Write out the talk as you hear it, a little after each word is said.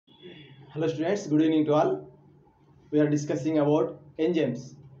Hello students, good evening to all. We are discussing about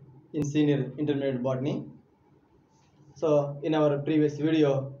enzymes in senior intermediate botany. So in our previous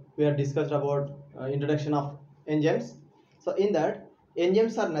video, we have discussed about introduction of enzymes. So in that,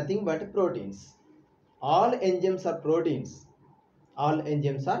 enzymes are nothing but proteins. All enzymes are proteins. All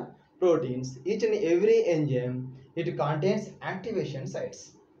enzymes are proteins. Each and every enzyme, it contains activation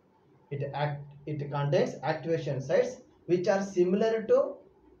sites. It contains activation sites which are similar to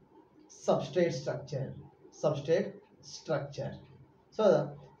substrate structure.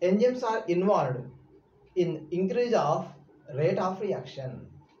 So enzymes are involved in increase of rate of reaction,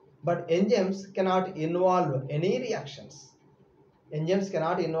 but enzymes cannot involve any reactions. Enzymes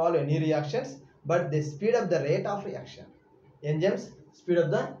cannot involve any reactions, but they speed up the rate of reaction. Enzymes speed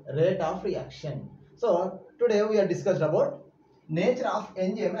up the rate of reaction. So today we are discussed about nature of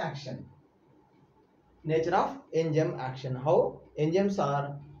enzyme action. Nature of enzyme action, how enzymes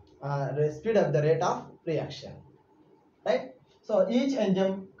are speed up the rate of reaction, right? So each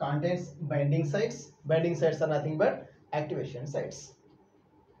enzyme contains binding sites. Binding sites are nothing but activation sites.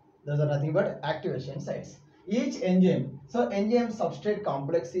 Those are nothing but activation sites. Each enzyme, so enzyme substrate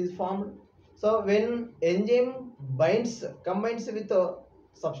complex is formed. So when enzyme combines with a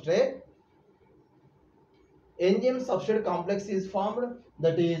substrate, enzyme substrate complex is formed,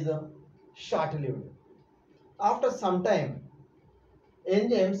 that is short-lived. After some time,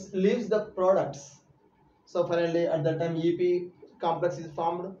 enzymes leaves the products. So finally at that time EP complex is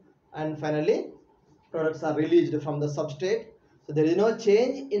formed and finally products are released from the substrate. So there is no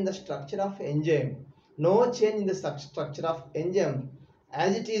change in the structure of enzyme. No change in the structure of enzyme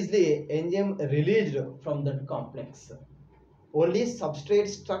as it is the enzyme released from that complex. Only substrate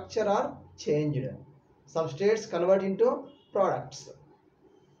structure are changed. Substrates convert into products.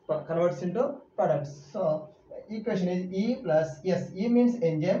 Converts into products. So equation is E plus S. E means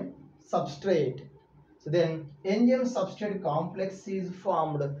enzyme, substrate. So then enzyme substrate complex is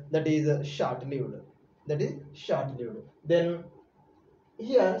formed, that is short-lived. That is short-lived. Then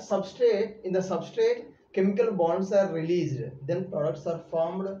here in the substrate chemical bonds are released. Then products are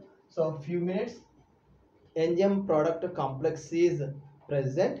formed. So few minutes enzyme product complex is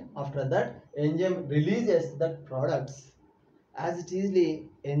present. After that enzyme releases that products. As it is the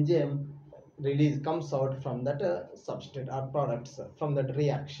enzyme release comes out from that substrate or products from that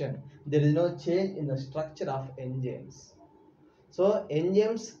reaction. There is no change in the structure of enzymes. So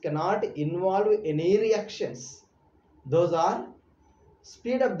enzymes cannot involve any reactions. Those are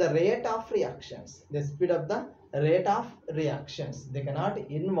speed up the rate of reactions. They speed up the rate of reactions. They cannot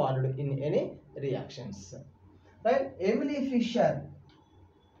involve in any reactions. Right? Emily Fisher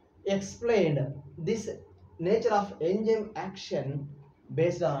explained this nature of enzyme action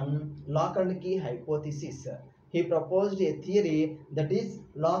based on lock and key hypothesis. He proposed a theory, that is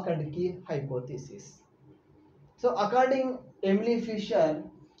lock and key hypothesis. So according Emily Fisher,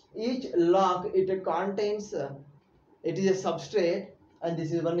 each lock it contains it is a substrate, and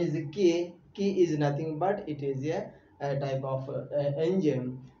this is one is a key. Key is nothing but it is a type of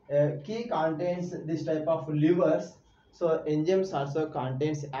enzyme. Key contains this type of levers. So enzymes also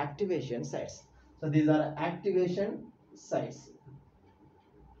contains activation sites. So these are activation sites.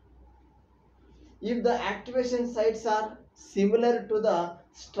 If the activation sites are similar to the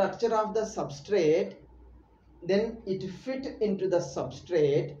structure of the substrate, then it fit into the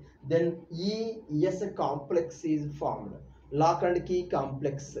substrate, then ES complex is formed. Lock and key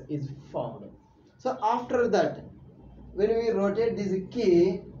complex is formed. So after that, when we rotate this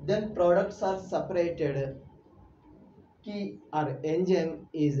key, then products are separated. Key or enzyme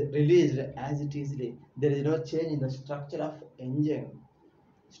is released as it is. There is no change in the structure of enzyme.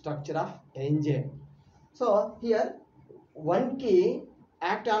 So here one key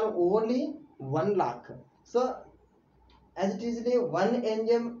act on only one lock. So as it is one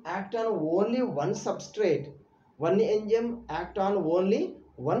enzyme act on only one substrate. One enzyme act on only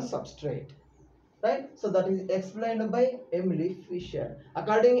one substrate. Right? So that is explained by Emily Fisher.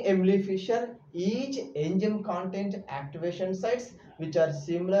 According Emily Fisher, each enzyme contains activation sites which are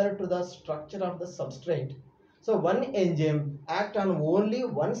similar to the structure of the substrate. So one enzyme act on only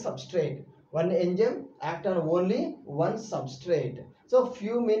one substrate. One enzyme act on only one substrate. So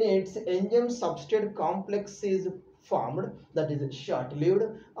few minutes enzyme substrate complex is formed, that is short-lived.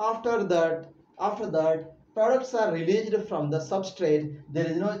 After that products are released from the substrate. There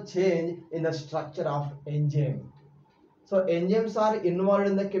is no change in the structure of enzyme. So enzymes are involved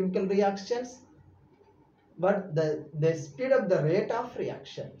in the chemical reactions, but they speed up the rate of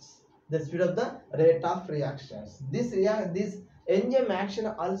reactions. This enzyme action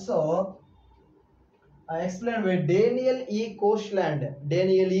also explained by Daniel E. Coastland.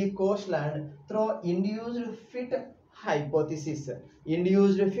 Daniel E. Coastland through induced fit hypothesis.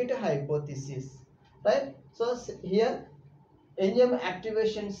 Induced fit hypothesis. Right? So here enzyme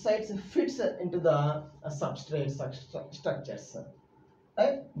activation sites fits into the substrate structures.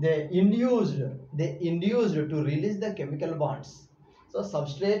 Right? They induced to release the chemical bonds. So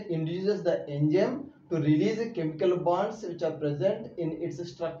substrate induces the enzyme to release the chemical bonds which are present in its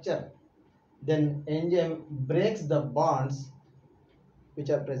structure. Then enzyme breaks the bonds which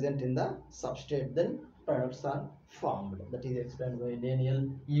are present in the substrate. Then products are formed. That is explained by Daniel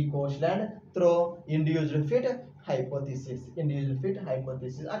E. Coastland through induced fit hypothesis. Induced fit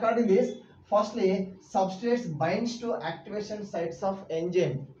hypothesis. According to this, firstly, substrates binds to activation sites of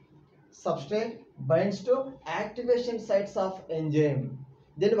enzyme. Substrate binds to activation sites of enzyme.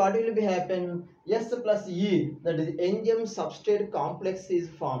 Then what will be happen? S plus E, that is enzyme substrate complex is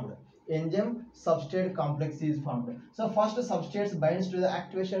formed. Enzyme substrate complex is formed. So first substrates binds to the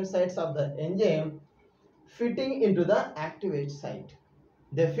activation sites of the enzyme, fitting into the activate site.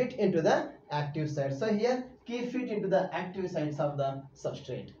 They fit into the active site. So here key fit into the active sites of the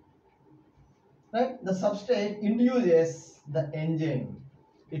substrate. Right? The substrate induces the enzyme.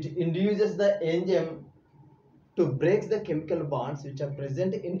 It induces the enzyme to break the chemical bonds which are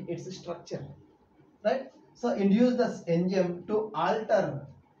present in its structure. Right? So induce the enzyme to alter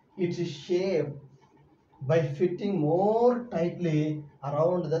its shape by fitting more tightly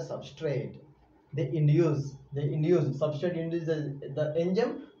around the substrate. Substrate induces the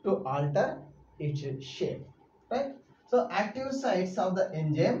enzyme to alter its shape. Right? So active sites of the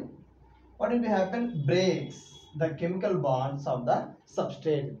enzyme, what will be happen? Breaks the chemical bonds of the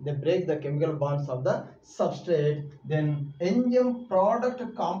substrate. They break the chemical bonds of the substrate. Then enzyme product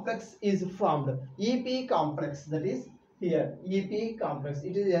complex is formed. EP complex, that is here EP complex.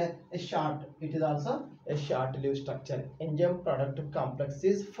 It is a short. It is also a short-lived structure. Enzyme product complex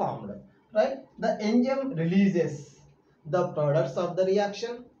is formed. Right? The enzyme releases the products of the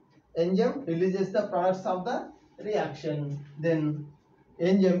reaction. Enzyme releases the products of the reaction. Then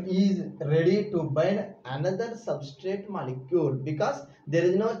enzyme is ready to bind another substrate molecule because there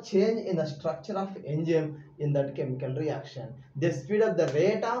is no change in the structure of enzyme in that chemical reaction. They speed up the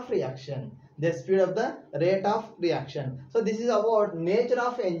rate of reaction. So this is about nature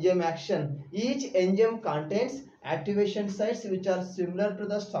of enzyme action. Each enzyme contains activation sites which are similar to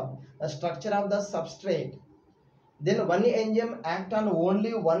the structure of the substrate. Then one enzyme acts on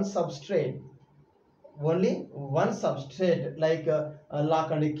only one substrate. Like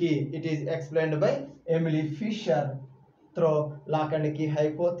lock and key. It is explained by Emily Fisher through lock and key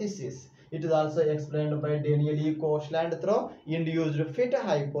hypothesis. It is also explained by Daniel E. Coastland through induced fit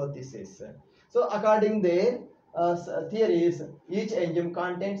hypothesis. So according their theories, each enzyme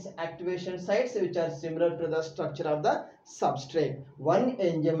contains activation sites which are similar to the structure of the substrate. One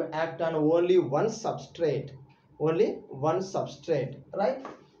enzyme acts on only one substrate. Right?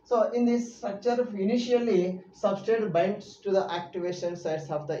 So in this structure, initially substrate binds to the activation sites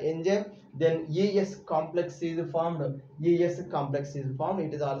of the enzyme. Then ES complex is formed.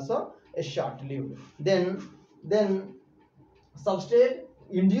 It is also a short-lived. Then substrate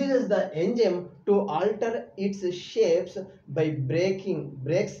induces the enzyme to alter its shapes by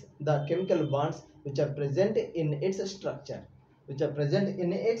breaks the chemical bonds which are present in its structure.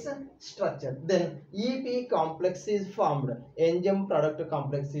 Then EP complex is formed. Enzyme product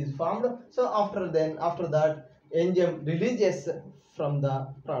complex is formed. So after that enzyme releases from the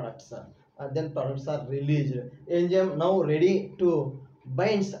products. Then products are released. Enzyme now ready to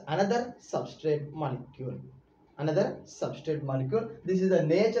binds another substrate molecule. This is the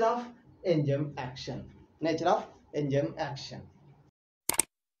nature of enzyme action.